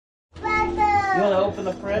You want to open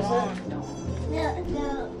the present? No.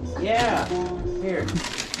 Yeah. Here.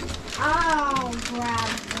 I'll grab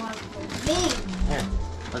one for me.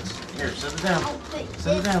 Here, sit it down.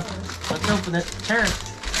 Sit it down. Let's open it. Tear it.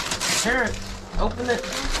 Tear it. Open it.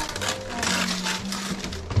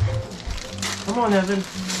 Come on, Evan.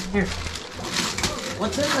 Here.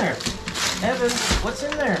 What's in there? Evan, what's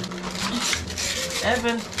in there?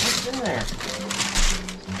 Evan, what's in there?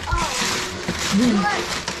 Look,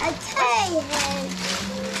 a teddy head.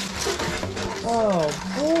 Oh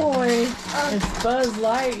boy, it's Buzz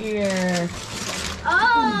Lightyear.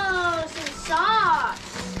 Oh, some sauce.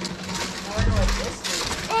 I wonder what this is.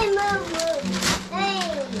 Hey, move. Hey.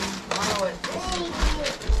 I wonder what this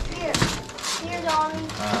is. Here, Donnie.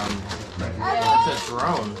 It's a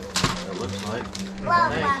drone, it looks like. Well,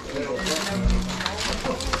 Hey.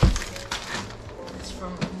 It's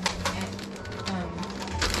from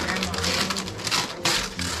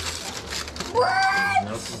what?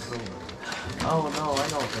 No control. Oh no, I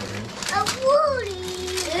know what that is. A Woody.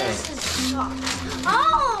 This is sauce.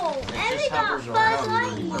 Oh, It and just we got hovers Buzz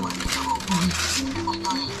around. Lightyear.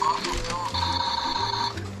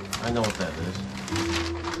 I know what that is.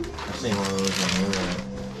 I've seen one of those on the internet.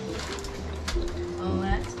 Oh,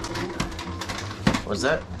 that's cool. Was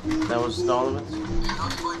that? That was Donovan's?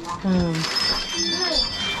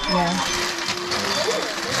 Yeah.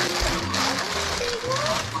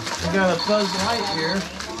 We got a Buzz Lightyear.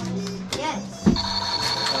 Yes.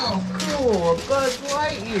 Oh, cool, a Buzz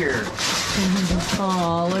Lightyear.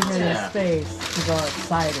 Oh, look at Yeah. his face. He's all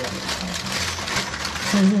excited.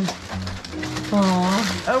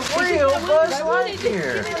 Aw. A real Buzz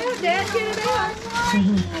Lightyear. Dad, get it out.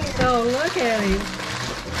 Oh, look at him.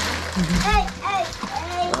 Hey.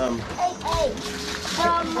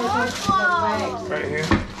 More clothes. Right here.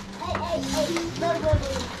 Hey. Look.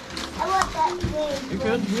 I want that thing. You're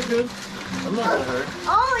good, you're good. I'm not gonna hurt.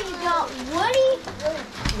 Oh, you got Woody?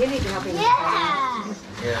 You need to help him. Yeah.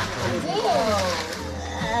 Yeah.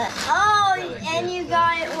 And you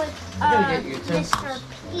got it with gotta get your Mr. utensils.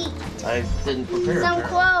 Pete. I didn't prepare Some for it.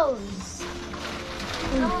 clothes.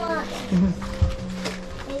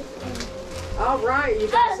 All right, you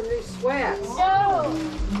got some new sweats. So,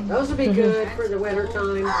 Those will be good for the winter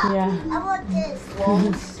time. Yeah. I want this.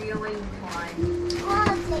 Wall ceiling climb. I want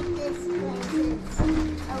to take this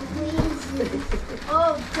place.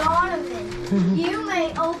 Oh, Donovan, you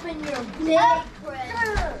may open your big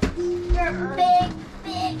present. Your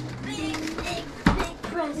big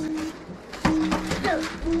present.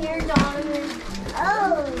 Here, Donovan.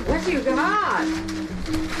 Oh, What you got?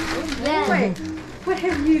 yeah. Wait, what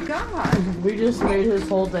have you got? We just made his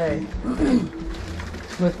whole day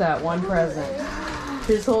with that one present.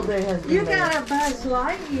 His whole day has been You made. got a Buzz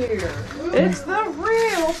Lightyear. It's the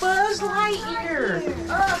real Buzz Lightyear.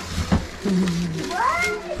 What?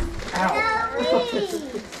 Ow.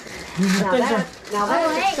 Now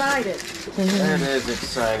that's exciting. That is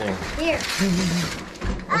exciting. Here.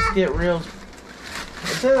 Let's get real.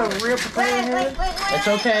 Is that a real potato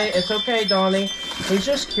head? It's okay, Donnie. He's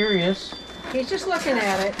just curious. He's just looking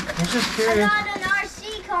at it. He's just I curious. got an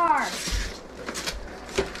RC car.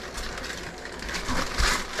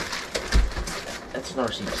 That's an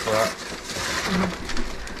RC truck.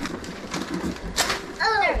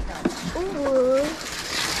 Oh, there we go. Ooh.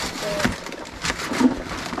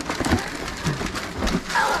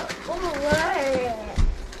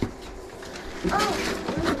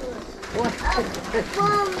 What?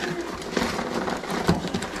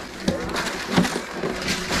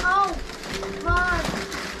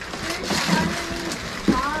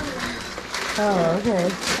 Oh, okay.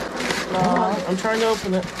 Well, I'm trying to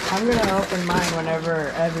open it. I'm gonna open mine whenever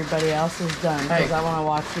everybody else is done because Hey. I want to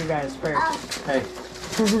watch you guys first. Hey.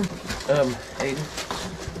 Aiden.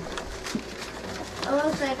 It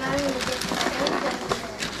looks like I'm gonna get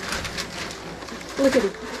Look at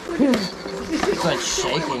him. It's like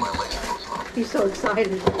shaking. He's so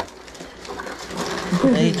excited.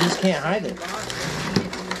 He just can't hide it.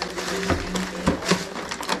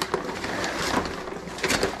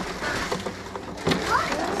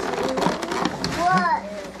 What?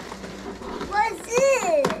 What's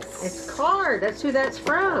this? It's Card. That's who that's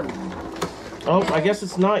from. Oh, I guess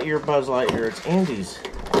it's not your Buzz Lightyear. It's Andy's.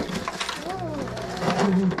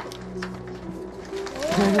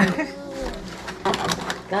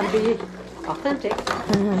 Gotta be authentic.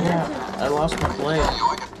 Yeah, I lost my blade.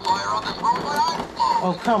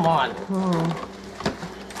 Oh, come on.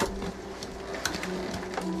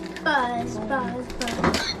 Buzz. Oh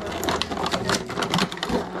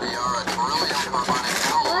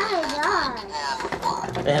my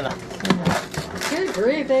god. And Good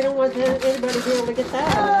grief, they don't want anybody to be able to get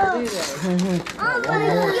that out of there, do they? Oh my god!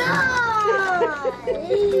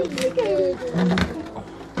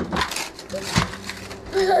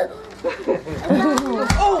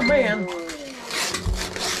 Oh man!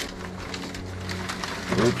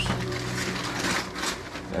 Oops.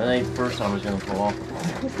 That ain't the first time it's gonna fall off.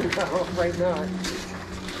 No, right not.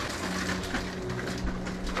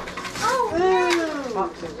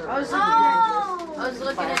 Boxes are I was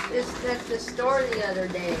looking at this at the store the other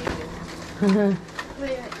day.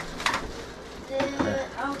 Wait. Okay,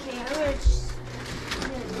 I'm gonna just.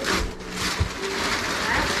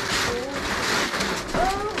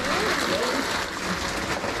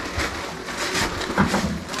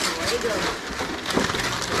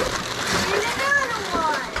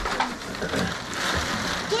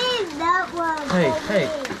 Hey, hey.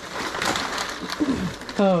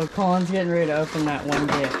 Oh, Colin's getting ready to open that one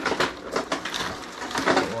gift.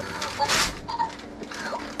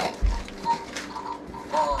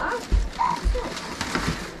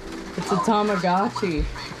 It's a Tamagotchi.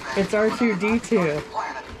 It's R2-D2.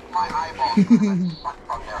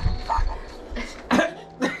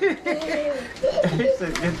 He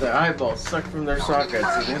said get the eyeballs sucked from their sockets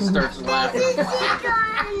and then starts laughing.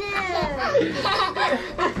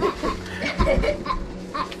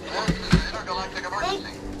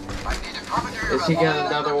 Has he got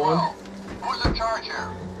another one?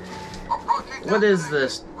 What is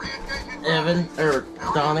this? Evan or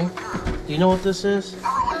Donnie? Do you know what this is?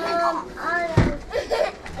 I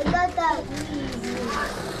got that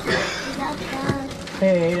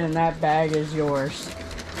Hey, Aiden, that bag is yours.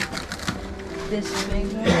 This big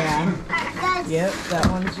one? Yeah. That's Yep, that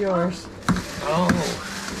one's yours. Oh.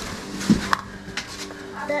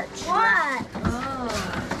 the truck.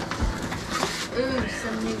 Ooh,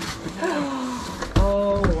 some new.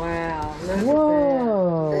 Oh, wow. Look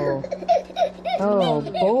Whoa. Oh,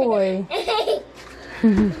 boy. A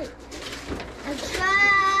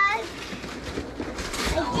truck.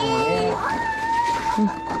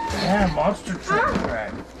 Yeah, monster truck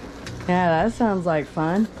track. Yeah, that sounds like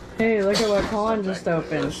fun. Hey, look at what Colin just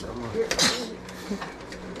opened.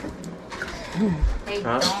 Hey,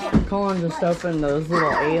 Huh? Dawn. Colin just opened those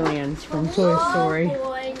little aliens from Toy Story. Oh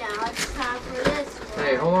boy, now it's time for this one.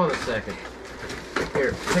 Hey, hold on a second.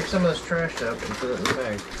 Here, pick some of this trash up and put it in the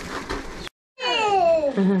bag.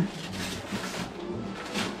 It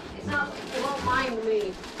won't mind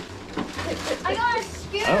me. I got a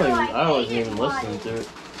scooter. I wasn't even listening to it.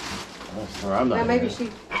 Or I'm not. Now, maybe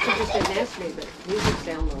hearing she just didn't ask me, but music's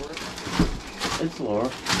down lower. it. It's Laura.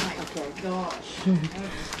 Okay. Gosh.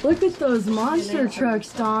 Look at those monster trucks,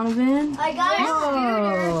 Donovan. I got a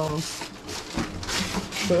Whoa.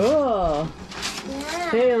 Cool. Yeah.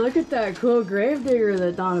 Hey, look at that cool gravedigger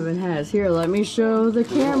that Donovan has. Here, let me show the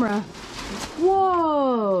camera.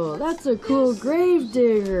 Whoa, that's a cool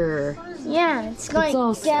gravedigger. Yeah, it's going It's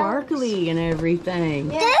all sparkly and everything.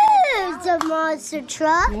 There's a monster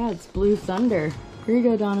truck. Yeah, it's Blue Thunder. Here you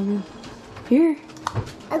go, Donovan. Here.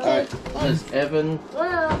 Okay. This is Evan.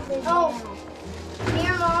 Oh,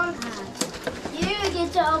 here, Mom. You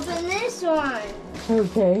get to open this one.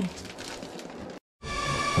 Okay.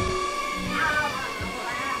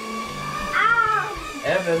 Ow!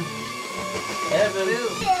 Evan. Evan.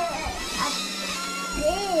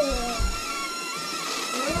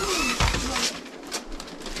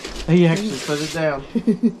 He actually put it down.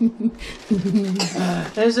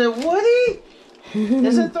 Is it Woody?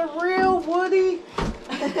 Is it the real Woody?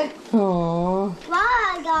 Aww. What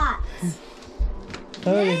I got?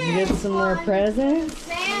 Oh, did you get some more presents?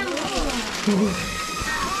 Family.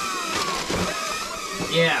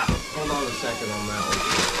 Yeah. Hold on a second on that one.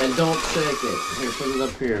 And don't shake it. Here, put it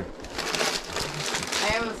up here. I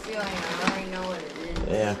have a feeling I already know what it is.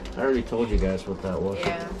 Yeah, I already told you guys what that was.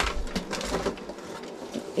 Yeah.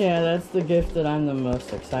 Yeah, that's the gift that I'm the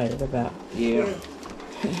most excited about. Yeah. I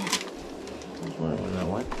was wondering when that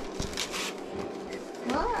went.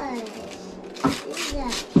 What is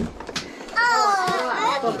that?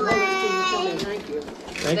 Oh, airplane. Thank you.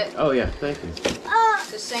 Oh yeah, thank you. Oh,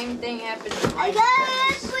 The same thing happened to my I got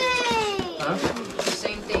friends. airplane. Huh? The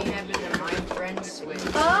same thing happened to my friend's Switch.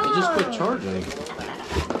 It just quit charging.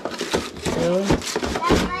 Really?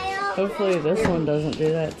 That's my own. Hopefully this one doesn't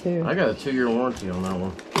do that too. I got a 2-year warranty on that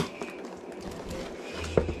one.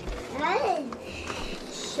 That is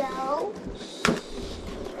so.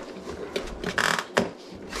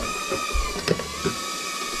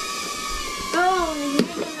 Oh,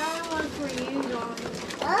 here's another one for you, Dawn.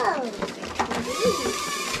 Oh.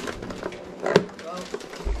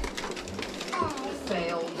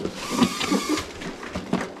 Failed.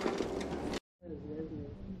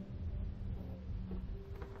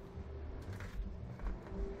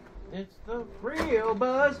 It's the real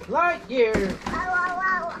Buzz Lightyear. Ow, ow,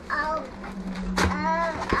 ow, ow.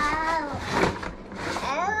 Ow, ow.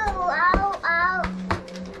 Ow, ow, ow.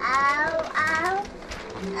 Ow, ow.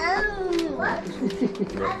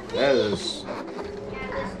 That is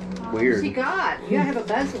What's he weird. got? You have a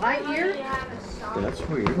Buzz Lightyear? That's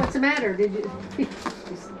weird. What's the matter? Did you?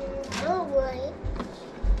 Oh, boy.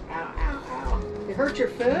 Ow, ow, ow. It hurt your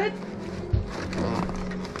foot?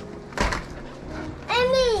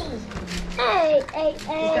 Emmy! Hey, hey, He's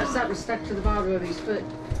hey. got something stuck to the bottom of his foot.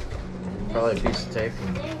 Probably a piece of tape.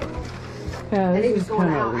 Yeah, And he this was is going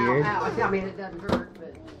kind ow, of weird. ow, ow. I mean, it doesn't hurt,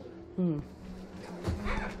 but. Hmm.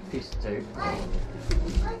 Piece of tape.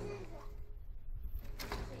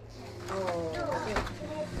 Oh,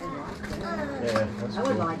 Yeah, that's I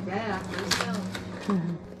would cool. like that myself.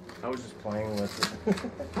 I was just playing with it.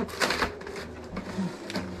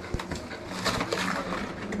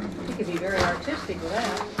 You could be very artistic with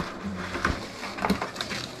that.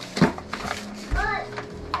 What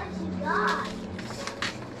you got?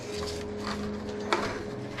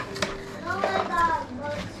 Oh my God,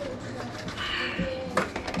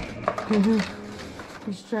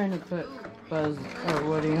 He's trying to put Buzz or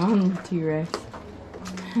Woody on T-Rex.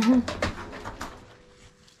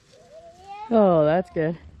 Oh, that's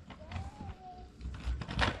good.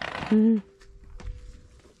 So, I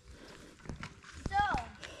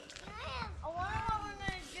wonder what we're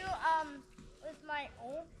gonna do with my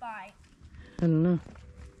old bike. I don't know.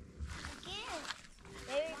 Again,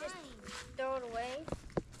 maybe just throw it away.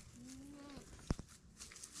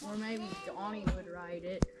 Or maybe Donnie would ride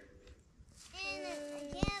it. And I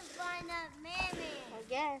can't find that mammy. I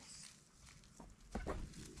guess.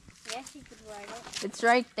 Yes, you could ride it. It's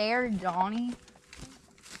right there, Donnie.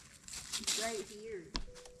 It's right here.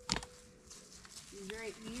 He's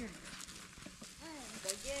right here. Go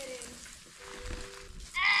get him.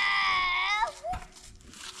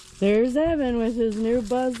 There's Evan with his new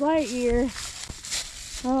Buzz Lightyear.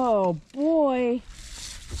 Oh boy.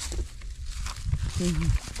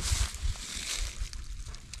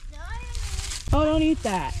 Oh, don't eat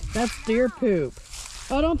that. That's deer poop.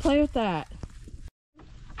 Oh, don't play with that.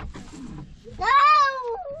 No!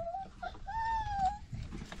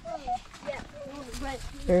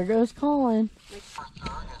 There goes Colin.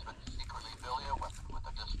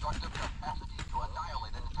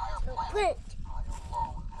 Wait.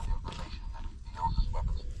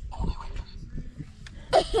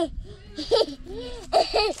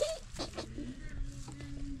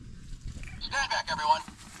 Stand back, everyone.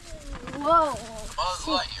 Whoa. Buzz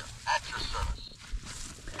Lightyear, at your service.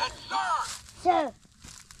 And sir! So.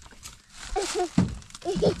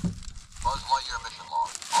 Buzz Lightyear mission log.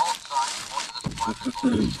 All signs point to this planet's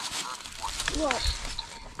location. Earth forces Whoa. seem to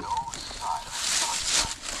be no sign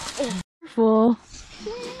of any contact. Full.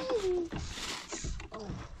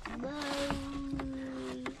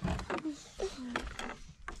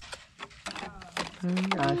 Oh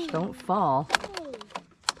gosh, don't fall.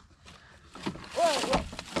 I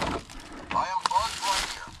am Buzz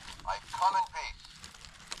Lightyear. I come in peace.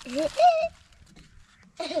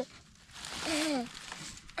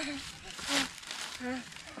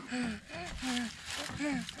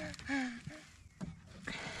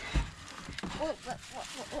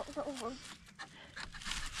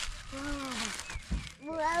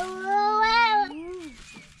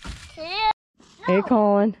 Hey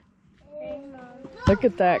Colin, look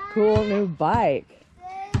at that cool new bike.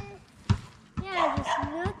 Yeah,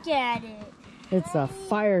 just look at it. It's a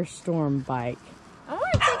Firestorm bike. I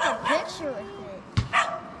want to take a picture with it.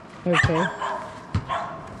 Okay. Oh,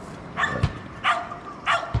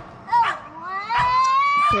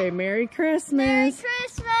 what? Say Merry Christmas. Merry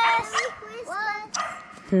Christmas. Merry Christmas.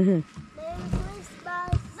 Merry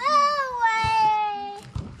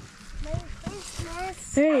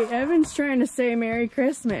Christmas. Hey, Evan's trying to say Merry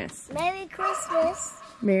Christmas. Merry Christmas.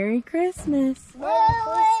 Merry Christmas.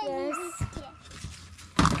 Merry Christmas.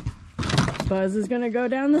 Buzz is gonna go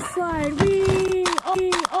down the slide. Whee!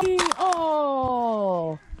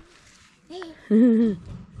 Oh!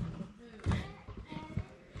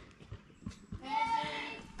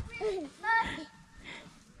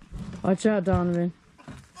 Watch out, Donovan.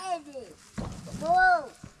 Whoa.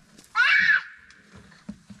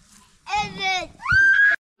 Evan.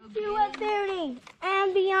 Do a building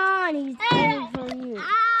and beyond. He's waiting for you.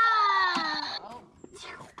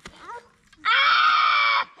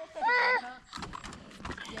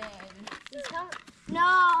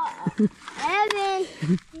 No. Evan.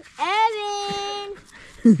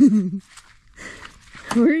 Evan.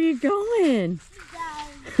 Where are you going?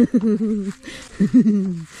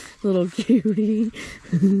 Little cutie.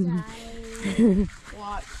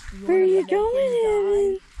 Watch. Where are you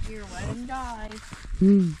going, Here, let him die.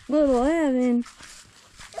 Evan? Little Evan.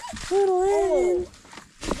 Little Evan.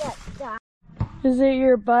 Is it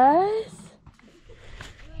your buzz?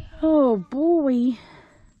 Oh boy.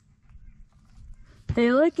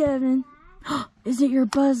 Hey, look, Evan. Is it your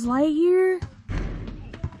Buzz Lightyear?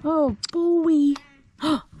 Oh boy.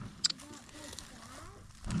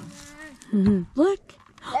 Look.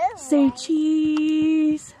 Say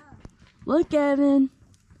cheese. Look, Evan.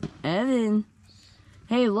 Evan.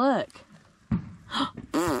 Hey, look.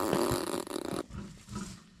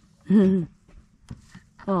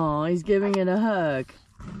 Oh, he's giving it a hug.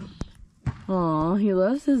 Oh, he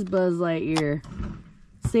loves his Buzz Lightyear.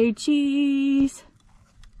 Say cheese.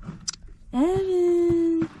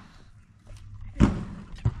 Evan.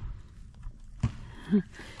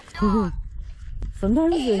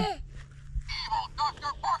 Sometimes they... Evil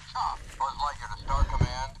Dr. Porkchop! Buzz Lightyear to Star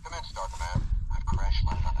Command. Commence Star Command. I've crash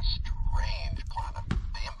landed on a strange planet.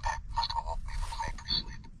 The impact must have woke me from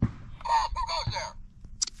hypersleep. Oh, who goes there?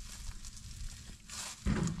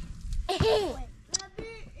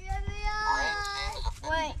 Brain seems a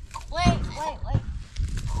bit... Wait. Oh,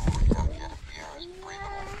 we have yet here is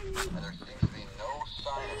breathable. And there seems to be no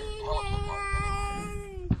sign of intelligent life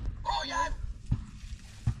anywhere. Oh, yeah!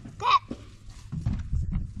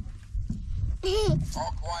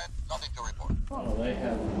 All quiet, nothing to report. Oh, they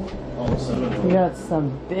have all 7. We got some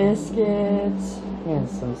biscuits and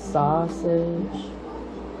some sausage.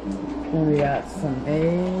 And we got some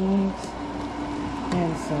eggs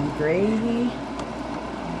and some gravy.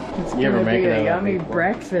 It's You ever gonna make be it a out of yummy before?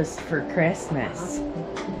 breakfast for Christmas.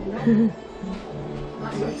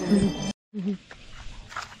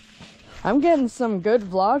 I'm getting some good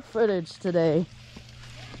vlog footage today.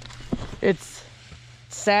 It's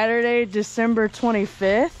Saturday, December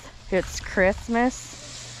 25th. It's Christmas.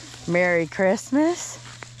 Merry Christmas.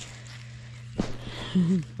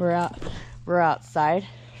 We're outside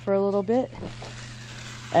for a little bit.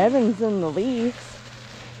 Evan's in the leaves.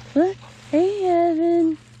 Look, hey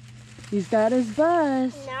Evan. He's got his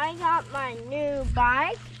bus. Now I got my new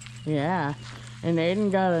bike. Yeah. And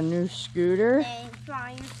Aiden got a new scooter. And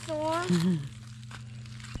dinosaur.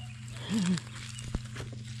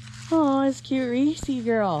 Oh, it's cute Reese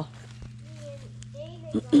girl.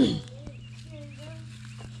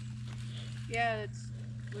 Yeah, that's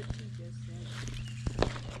what she just said.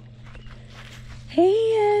 Hey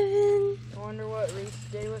Evan. I wonder what Reese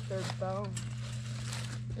did with her bone.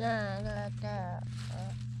 Hey.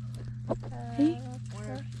 I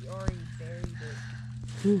wonder if she already buried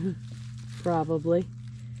it. Probably.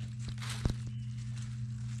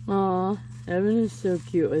 Aw, Evan is so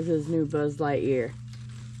cute with his new Buzz Lightyear.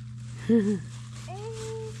 Hey,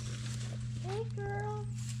 girl.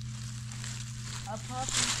 A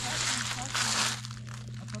puppy.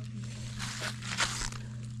 A puppy.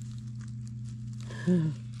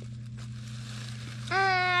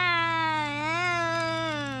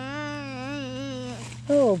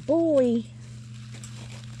 Oh boy.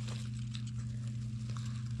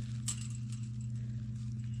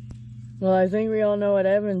 Well, I think we all know what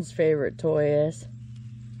Evan's favorite toy is.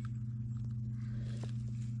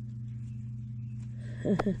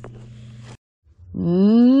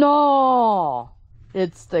 No!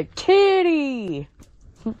 It's the kitty!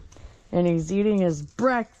 And he's eating his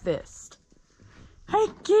breakfast. Hi,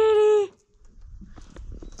 kitty!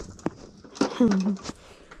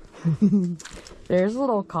 There's a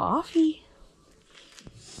little coffee.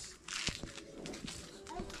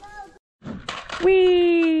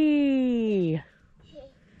 Whee!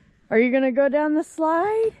 Are you gonna go down the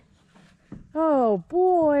slide? Oh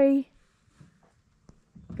boy.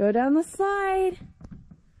 Go down the slide.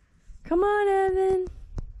 Come on, Evan.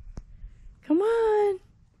 Come on.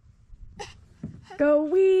 Go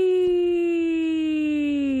wee.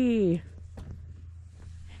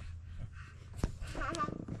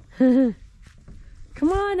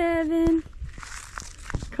 Come on, Evan.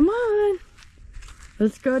 Come on.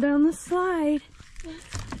 Let's go down the slide.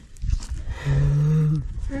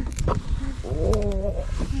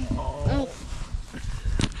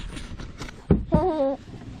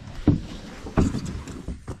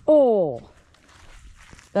 Oh.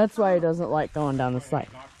 That's why he doesn't like going down the slide.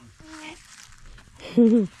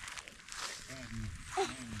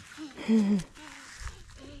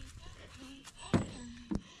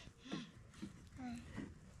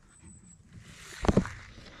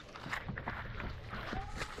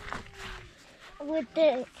 With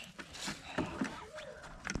this.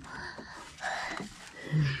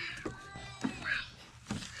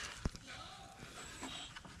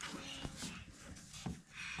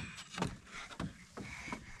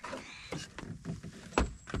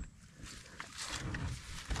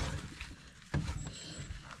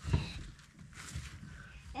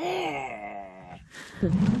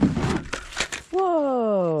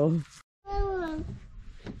 Whoa.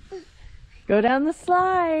 Go down the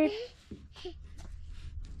slide.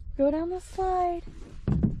 Go down the slide.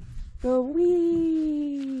 Go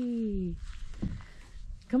wee.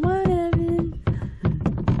 Come on, Evan.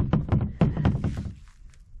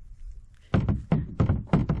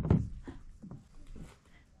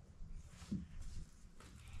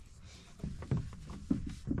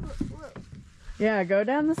 Yeah, go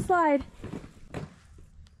down the slide.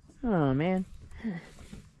 Oh, man.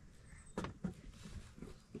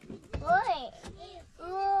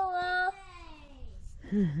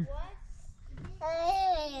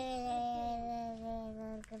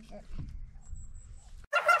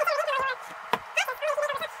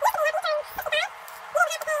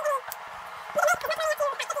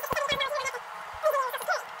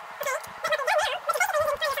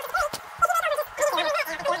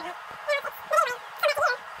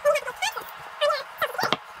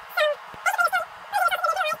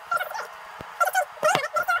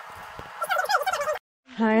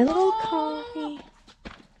 Hi, little coffee.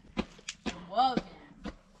 Whoa,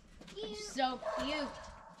 he's so cute.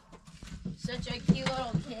 Such a cute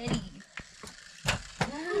little kitty.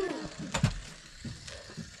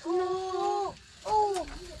 Oh, oh,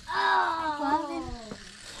 oh.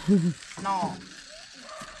 No.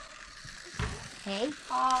 Hey,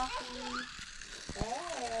 Coffee.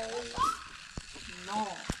 Hey. No.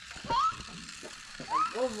 I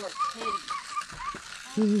love our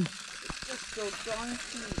kitty. Just so darn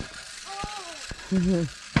cute.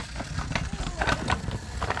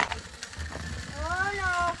 Oh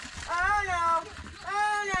no, oh no,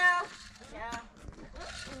 oh no. No.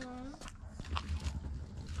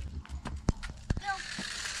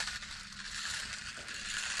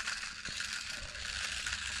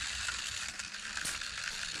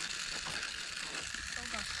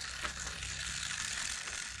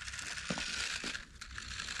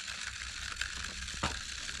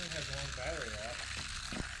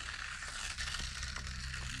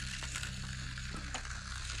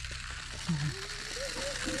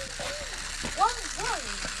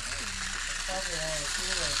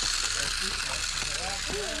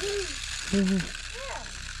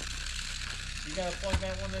 You gotta plug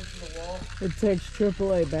that one into the wall. It takes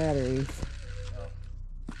AAA batteries.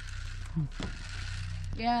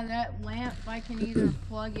 Yeah, that lamp, I can either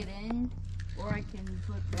plug it in or I can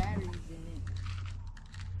put batteries in it.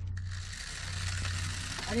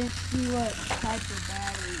 I didn't see what type of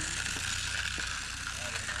battery.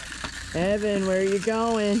 Evan, where are you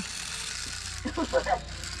going?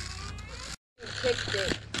 Picked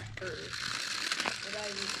it first. What I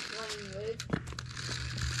was playing with.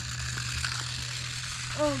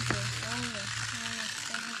 Okay.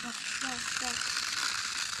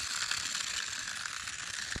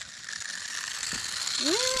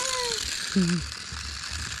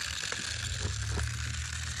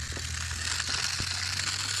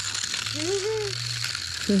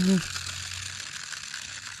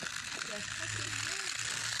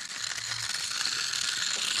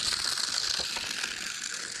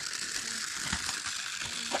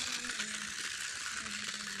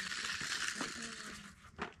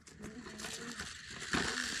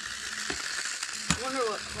 I wonder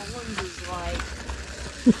what Collins is like.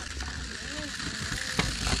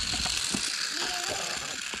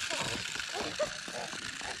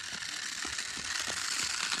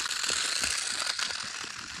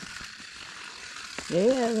 Yeah,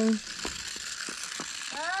 Evan. I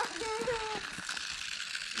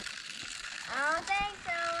don't think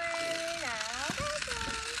so, Erin. I don't think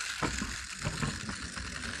so.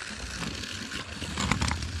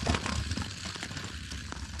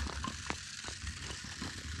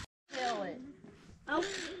 Kill it. Oh.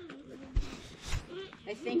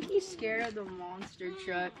 I think he's scared of the monster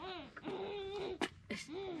truck.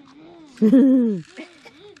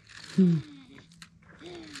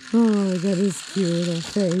 Oh, look at his cute little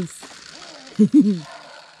face.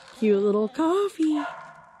 Cute little coffee.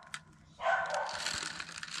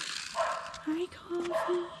 Hi,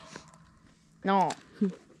 Coffee. No.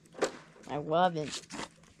 I love it.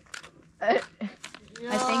 I think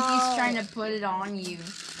he's trying to put it on you.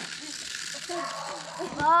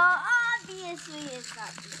 Well, obviously it's not.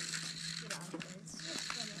 It's just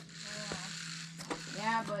gonna fall off.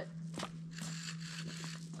 Yeah, but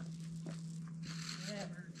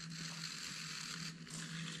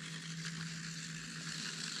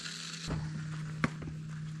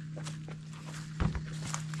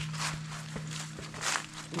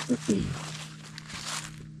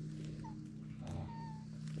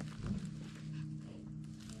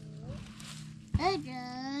Hello.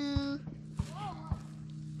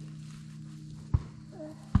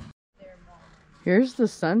 Here's the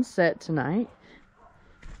sunset tonight.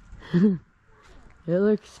 It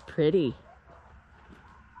looks pretty.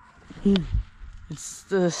 It's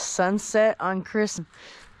the sunset on Christmas.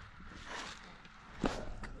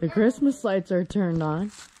 The Christmas lights are turned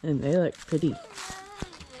on and they look pretty.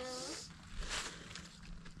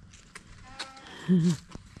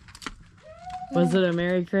 Was it a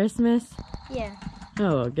Merry Christmas? Yeah.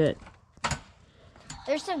 Oh, good.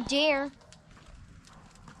 There's some deer.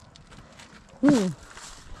 Ooh.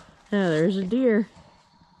 Yeah, there's a deer.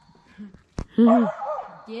 Get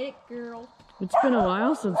it, girl. It's been a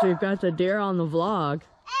while since we've got the deer on the vlog.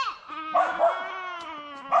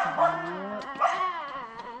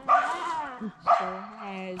 Sure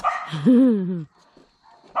has.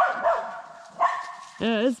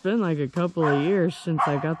 Yeah, it's been like a couple of years since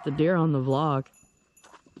I got the deer on the vlog.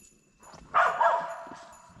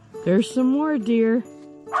 There's some more deer.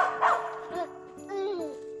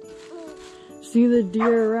 See the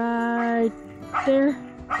deer right there?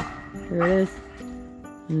 There it is.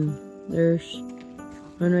 And there's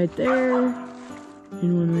one right there.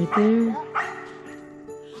 And one right there.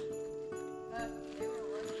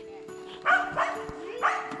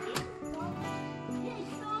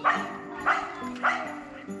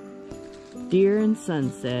 Deer and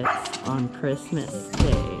sunsets on Christmas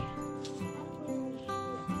Day.